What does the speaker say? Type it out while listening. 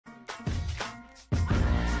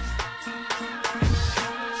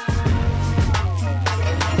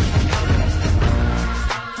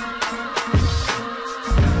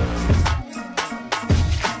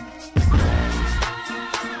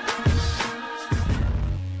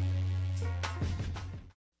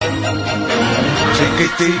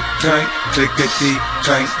Clickety clank, clickety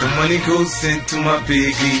clank. The money goes into my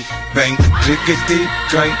piggy bank. Clickety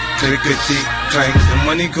clank, clickety clank. The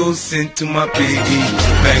money goes into my piggy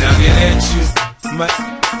bank. I get at you, my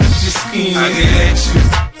scheme. I get at you,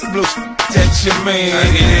 blow at your man. I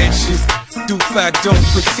get at you, do I don't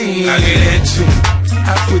pretend. I get at you,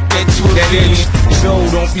 I put that to a bitch. So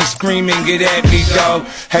don't be screaming, get at me, dog.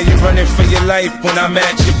 How you running for your life when I'm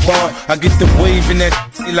at your bar? I get the waving that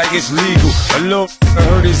like it's legal. A little I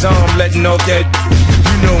hurt his arm, letting off that.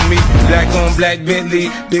 You know me, black on black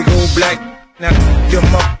Bentley, big old black. Now your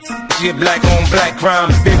mother, shit, black on black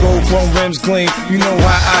crime, big old chrome rims clean. You know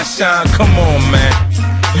how I shine. Come on, man.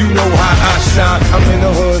 You know how I shine. I'm in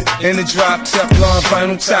the hood, in the drop, Teflon,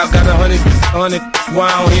 final top. Got 100, why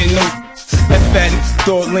I don't hear no. That fat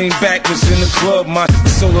thought lean back, was in the club. My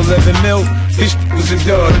soul 11 mil, his was a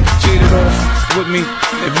dud. Jaded off with me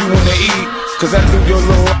if you wanna eat. Cause I do your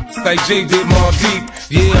little like Jay did Mobb Deep.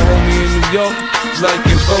 Yeah, homie in New York, like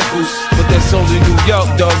your vocals. But that's only New York,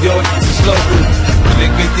 dog, yo, it's local.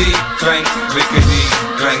 Clickety clank, clickety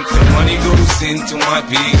clank. The money goes into my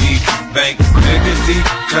piggy bank. Clickety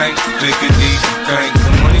clank, clickety clank.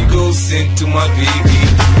 The money goes into my piggy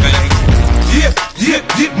bank. Yeah, yeah,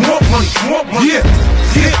 yeah, more money, more money. Yeah,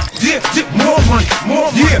 yeah, yeah, yeah, more money,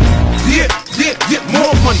 more money. Yeah, yeah, yeah, yeah,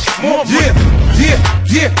 more money, more money. Yeah, yeah,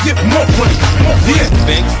 yeah, yeah, more money, more money. Yeah,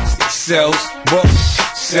 bank sells, what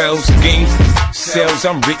sells, game sells.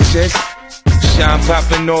 I'm rich as shine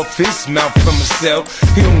popping off his mouth from a cell.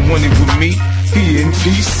 He don't want it with me, he in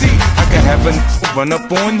PC. I can have a run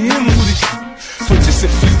up on him with it. For just a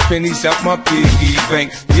few pennies out my piggy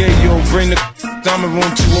bank. Yeah, yo, bring the diamond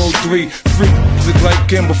room 203. Free look like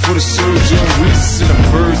him before the surgeon. It's an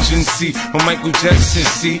emergency. When Michael Jackson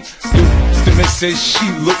see the man says she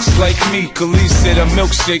looks like me. Khalid said a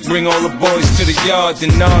milkshake bring all the boys to the yard.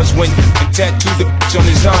 Then Nas went and tattooed the bitch on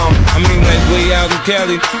his arm. I mean like way out in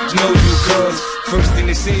Cali, know you cuz first thing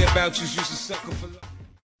they say about you is you's a sucker for love.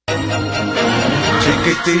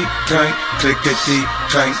 Clickety clank, clickety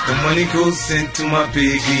clank. The money goes into my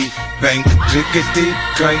piggy bank. Clickety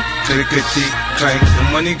clank, clickety clank. The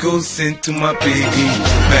money goes into my piggy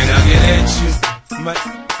bank. I get at you, my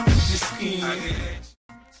scheme.